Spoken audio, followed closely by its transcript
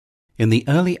In the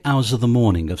early hours of the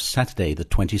morning of Saturday the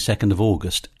 22nd of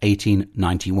August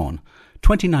 1891,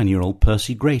 29-year-old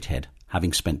Percy Greathead,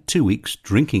 having spent 2 weeks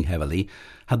drinking heavily,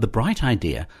 had the bright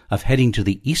idea of heading to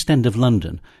the East End of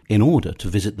London in order to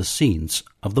visit the scenes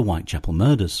of the Whitechapel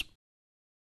murders.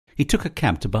 He took a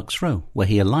cab to Bucks Row, where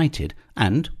he alighted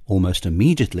and, almost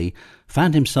immediately,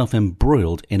 found himself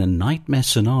embroiled in a nightmare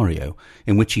scenario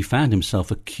in which he found himself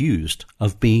accused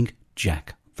of being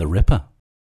Jack the Ripper.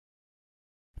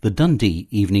 The Dundee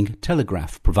Evening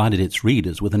Telegraph provided its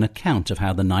readers with an account of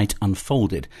how the night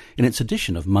unfolded in its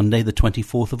edition of Monday the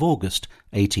 24th of August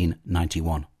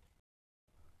 1891.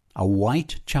 A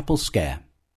Whitechapel Scare.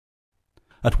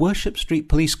 At Worship Street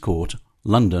Police Court,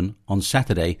 London, on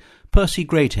Saturday, Percy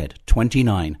Greathead,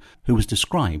 29, who was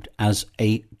described as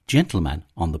a gentleman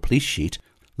on the police sheet,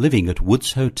 living at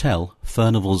Wood's Hotel,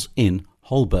 Furnival's Inn,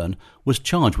 Holborn, was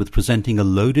charged with presenting a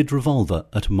loaded revolver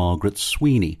at Margaret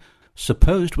Sweeney,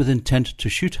 supposed with intent to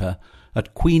shoot her,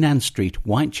 at Queen Anne Street,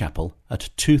 Whitechapel, at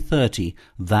 2:30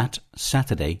 that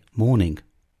Saturday morning.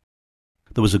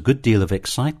 There was a good deal of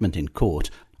excitement in court,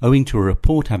 owing to a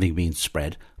report having been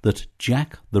spread that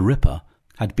Jack the Ripper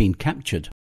had been captured.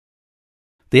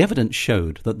 The evidence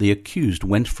showed that the accused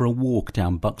went for a walk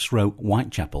down Bucks Row,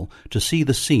 Whitechapel, to see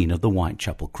the scene of the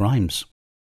Whitechapel crimes.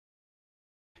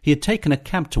 He had taken a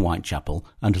cab to Whitechapel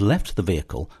and left the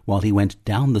vehicle while he went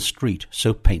down the street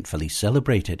so painfully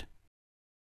celebrated.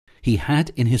 He had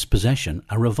in his possession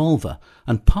a revolver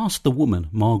and passed the woman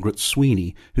Margaret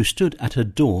Sweeney, who stood at her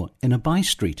door in a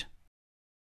by-street.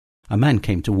 A man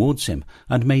came towards him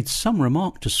and made some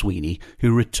remark to Sweeney,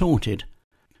 who retorted,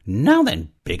 "Now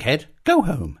then, Bighead, go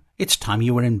home. It's time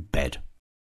you were in bed."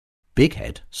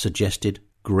 Bighead suggested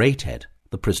Greathead,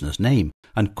 the prisoner's name,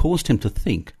 and caused him to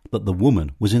think that the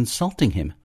woman was insulting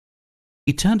him.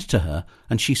 He turned to her,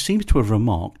 and she seems to have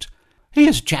remarked,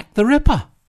 "Here's Jack the Ripper."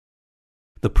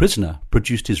 The prisoner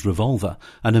produced his revolver,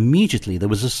 and immediately there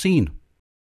was a scene.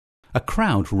 A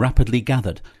crowd rapidly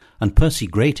gathered, and Percy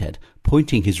Greathead,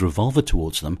 pointing his revolver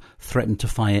towards them, threatened to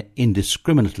fire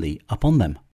indiscriminately upon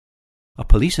them. A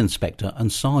police inspector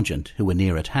and sergeant, who were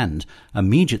near at hand,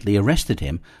 immediately arrested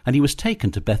him, and he was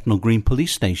taken to Bethnal Green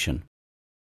Police Station.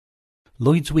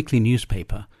 Lloyd's Weekly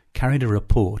newspaper carried a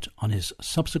report on his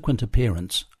subsequent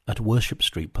appearance at Worship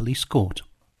Street Police Court.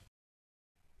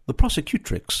 The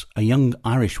prosecutrix, a young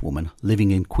Irish woman living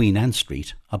in Queen Anne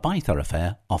Street, a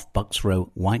by-thoroughfare off Bucks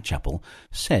Row, Whitechapel,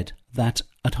 said that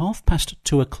at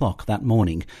 2:30 that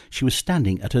morning she was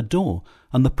standing at her door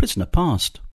and the prisoner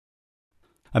passed.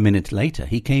 A minute later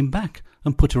he came back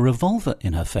and put a revolver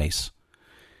in her face.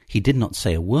 He did not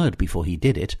say a word before he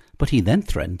did it, but he then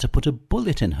threatened to put a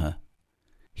bullet in her.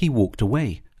 He walked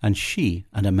away, and she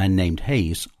and a man named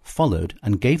Hayes followed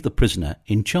and gave the prisoner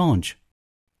in charge.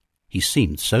 He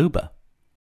seemed sober.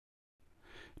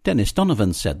 Dennis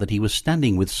Donovan said that he was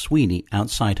standing with Sweeney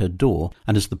outside her door,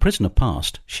 and as the prisoner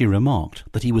passed, she remarked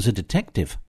that he was a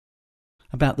detective.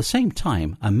 About the same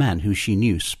time, a man who she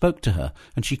knew spoke to her,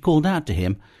 and she called out to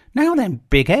him, "Now then,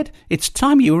 Bighead, it's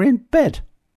time you were in bed."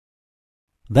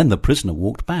 Then the prisoner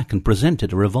walked back and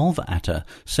presented a revolver at her,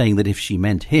 saying that if she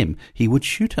meant him, he would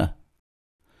shoot her.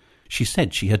 She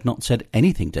said she had not said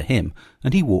anything to him,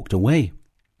 and he walked away.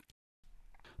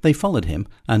 They followed him,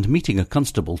 and meeting a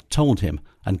constable, told him,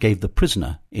 and gave the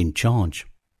prisoner in charge.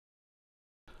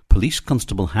 Police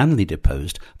Constable Hanley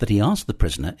deposed that he asked the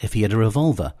prisoner if he had a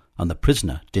revolver, and the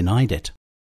prisoner denied it.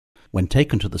 When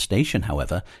taken to the station,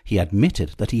 however, he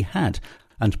admitted that he had,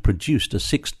 and produced a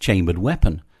 6-chambered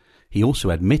weapon. He also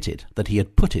admitted that he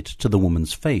had put it to the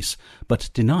woman's face, but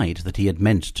denied that he had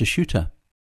meant to shoot her.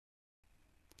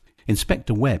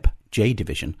 Inspector Webb, J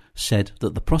Division, said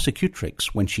that the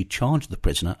prosecutrix, when she charged the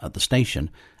prisoner at the station,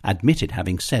 admitted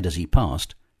having said as he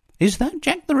passed, "Is that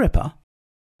Jack the Ripper?"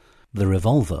 The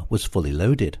revolver was fully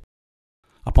loaded.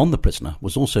 Upon the prisoner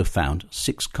was also found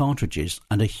 6 cartridges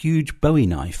and a huge bowie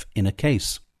knife in a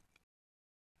case.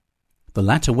 The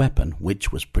latter weapon,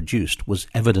 which was produced, was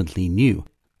evidently new,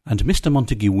 and Mr.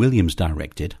 Montague Williams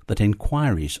directed that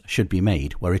inquiries should be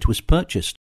made where it was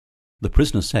purchased. The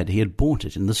prisoner said he had bought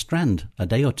it in the Strand a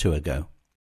day or 2 ago.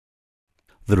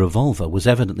 The revolver was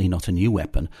evidently not a new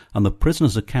weapon, and the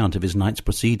prisoner's account of his night's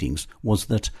proceedings was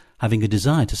that, having a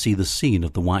desire to see the scene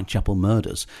of the Whitechapel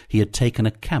murders, he had taken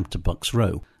a cab to Bucks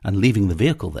Row, and leaving the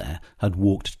vehicle there, had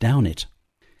walked down it.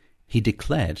 He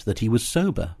declared that he was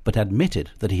sober, but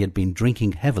admitted that he had been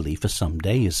drinking heavily for some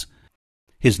days.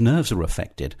 His nerves were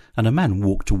affected, and a man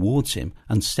walked towards him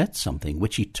and said something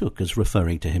which he took as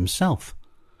referring to himself.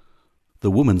 The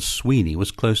woman Sweeney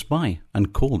was close by,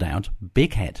 and called out,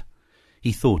 "Bighead."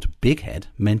 He thought Bighead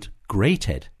meant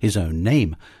Greathead, his own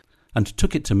name, and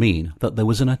took it to mean that there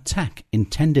was an attack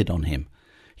intended on him.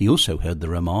 He also heard the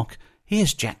remark,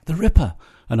 "Here's Jack the Ripper,"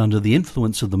 and under the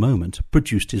influence of the moment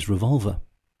produced his revolver.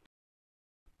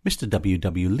 Mr.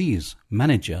 W. Lees,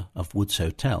 manager of Wood's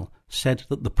Hotel, said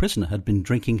that the prisoner had been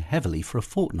drinking heavily for a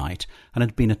fortnight and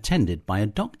had been attended by a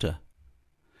doctor.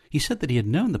 He said that he had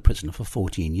known the prisoner for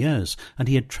 14 years, and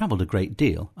he had travelled a great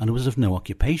deal and was of no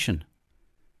occupation.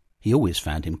 He always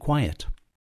found him quiet.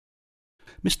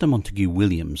 Mr. Montague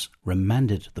Williams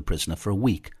remanded the prisoner for a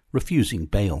week, refusing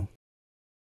bail.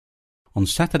 On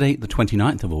Saturday the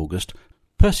 29th of August,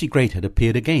 Percy Greathead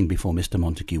appeared again before Mr.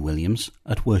 Montague Williams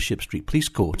at Worship Street Police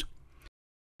Court.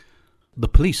 The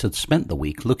police had spent the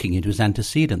week looking into his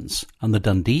antecedents, and the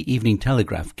Dundee Evening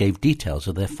Telegraph gave details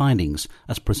of their findings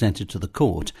as presented to the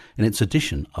court in its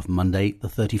edition of Monday the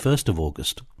 31st of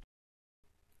August.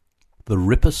 The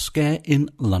Ripper Scare in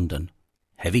London.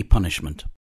 Heavy punishment.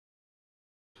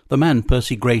 The man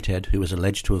Percy Greathead, who was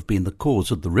alleged to have been the cause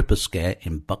of the Ripper Scare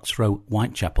in Bucks Row,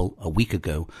 Whitechapel, a week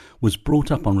ago, was brought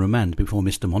up on remand before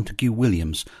Mr. Montague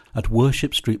Williams at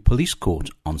Worship Street Police Court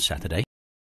on Saturday.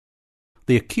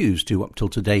 The accused, who up till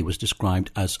today was described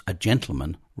as a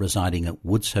gentleman residing at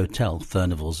Wood's Hotel,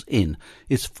 Furnival's Inn,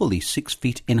 is fully 6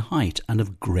 feet in height and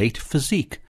of great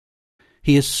physique.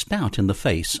 He is stout in the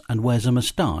face and wears a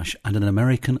moustache and an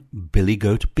American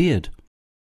billy-goat beard.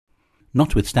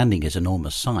 Notwithstanding his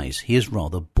enormous size, he is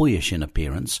rather boyish in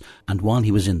appearance, and while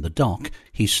he was in the dock,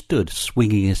 he stood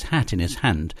swinging his hat in his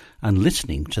hand and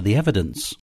listening to the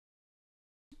evidence.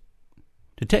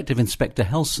 Detective Inspector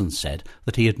Helson said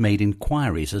that he had made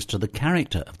inquiries as to the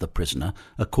character of the prisoner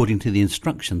according to the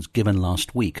instructions given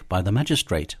last week by the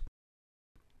magistrate.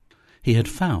 He had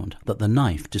found that the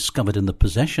knife discovered in the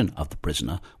possession of the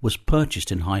prisoner was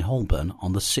purchased in High Holborn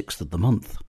on the 6th of the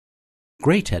month.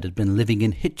 Greathead had been living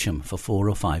in Hitcham for 4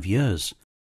 or 5 years.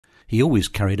 He always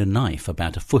carried a knife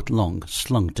about a foot long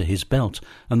slung to his belt,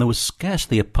 and there was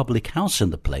scarcely a public house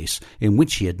in the place in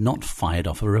which he had not fired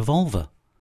off a revolver.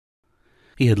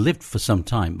 He had lived for some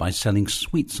time by selling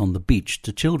sweets on the beach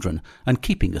to children and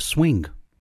keeping a swing.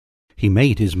 He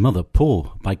made his mother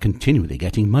poor by continually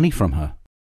getting money from her.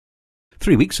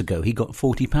 3 weeks ago he got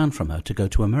 £40 from her to go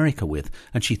to America with,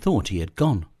 and she thought he had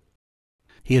gone.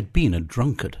 He had been a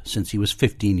drunkard since he was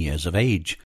 15 years of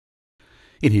age.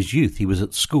 In his youth he was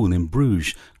at school in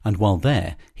Bruges, and while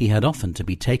there he had often to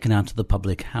be taken out of the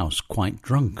public house quite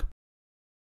drunk.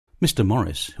 Mr.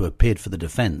 Morris, who appeared for the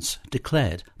defence,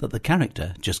 declared that the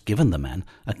character just given the man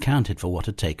accounted for what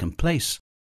had taken place.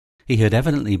 He had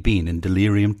evidently been in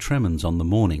delirium tremens on the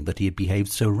morning that he had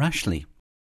behaved so rashly.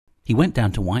 He went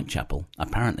down to Whitechapel,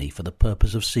 apparently for the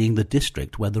purpose of seeing the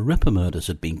district where the Ripper murders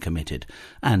had been committed,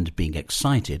 and, being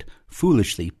excited,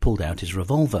 foolishly pulled out his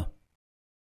revolver.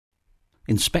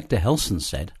 Inspector Helson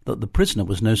said that the prisoner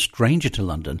was no stranger to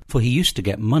London, for he used to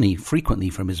get money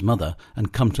frequently from his mother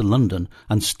and come to London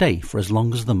and stay for as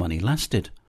long as the money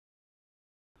lasted.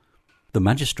 The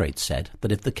magistrate said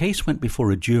that if the case went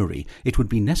before a jury, it would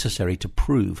be necessary to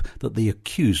prove that the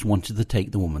accused wanted to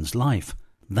take the woman's life.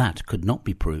 That could not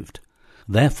be proved.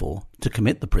 Therefore, to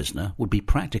commit the prisoner would be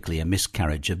practically a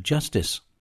miscarriage of justice.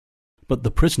 But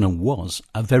the prisoner was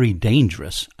a very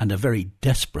dangerous and a very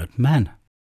desperate man.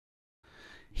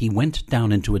 He went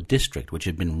down into a district which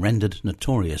had been rendered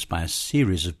notorious by a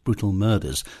series of brutal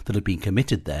murders that had been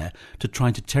committed there to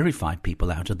try to terrify people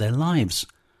out of their lives.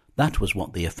 That was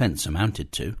what the offence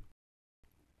amounted to.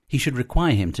 He should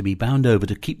require him to be bound over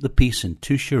to keep the peace in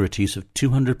 2 sureties of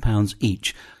 £200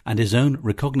 each, and his own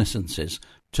recognizances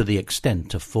to the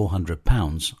extent of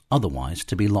 £400, otherwise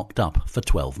to be locked up for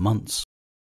 12 months.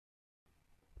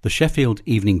 The Sheffield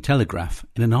Evening Telegraph,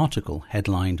 in an article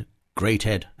headlined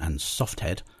 "Greathead and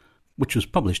Softhead," which was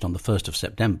published on the 1st of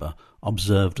September,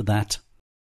 observed that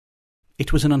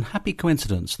it was an unhappy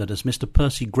coincidence that as Mr.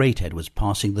 Percy Greathead was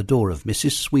passing the door of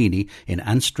Mrs. Sweeney in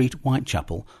Ann Street,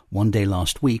 Whitechapel, one day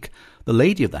last week, the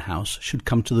lady of the house should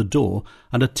come to the door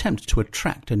and attempt to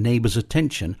attract a neighbour's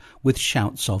attention with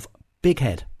shouts of "Big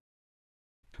Head."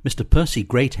 Mr. Percy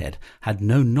Greathead had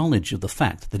no knowledge of the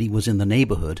fact that he was in the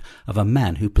neighbourhood of a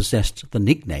man who possessed the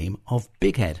nickname of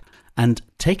Big Head, and,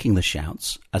 taking the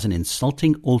shouts as an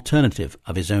insulting alternative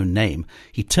of his own name,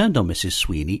 he turned on Mrs.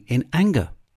 Sweeney in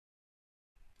anger.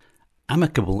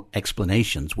 Amicable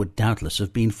explanations would doubtless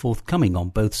have been forthcoming on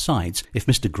both sides if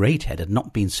Mr. Greathead had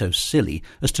not been so silly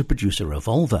as to produce a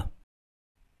revolver.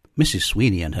 Mrs.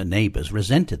 Sweeney and her neighbours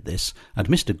resented this, and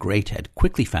Mr. Greathead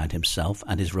quickly found himself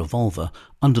and his revolver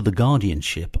under the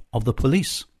guardianship of the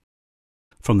police.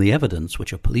 From the evidence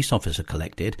which a police officer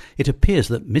collected, it appears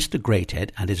that Mr.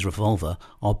 Greathead and his revolver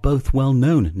are both well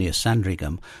known near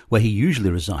Sandringham, where he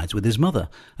usually resides with his mother,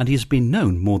 and he has been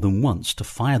known more than once to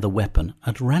fire the weapon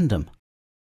at random.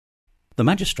 The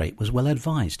magistrate was well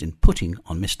advised in putting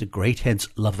on Mr. Greathead's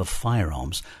love of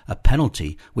firearms a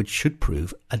penalty which should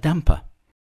prove a damper.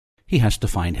 He has to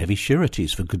find heavy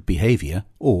sureties for good behaviour,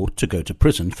 or to go to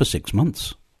prison for 6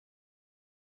 months.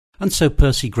 And so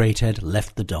Percy Greathead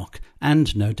left the dock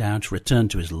and, no doubt,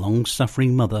 returned to his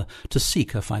long-suffering mother to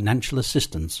seek her financial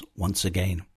assistance once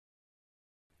again.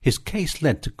 His case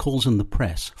led to calls in the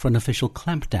press for an official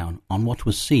clampdown on what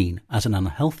was seen as an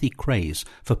unhealthy craze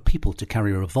for people to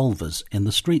carry revolvers in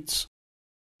the streets.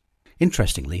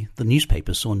 Interestingly, the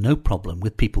newspapers saw no problem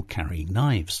with people carrying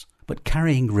knives, but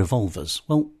carrying revolvers,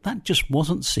 well, that just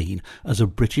wasn't seen as a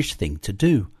British thing to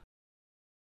do.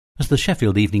 As the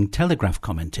Sheffield Evening Telegraph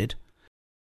commented,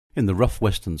 "In the rough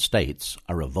western states,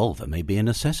 a revolver may be a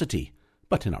necessity,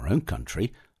 but in our own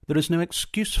country there is no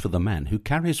excuse for the man who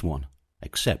carries one,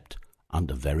 except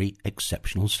under very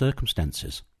exceptional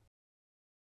circumstances."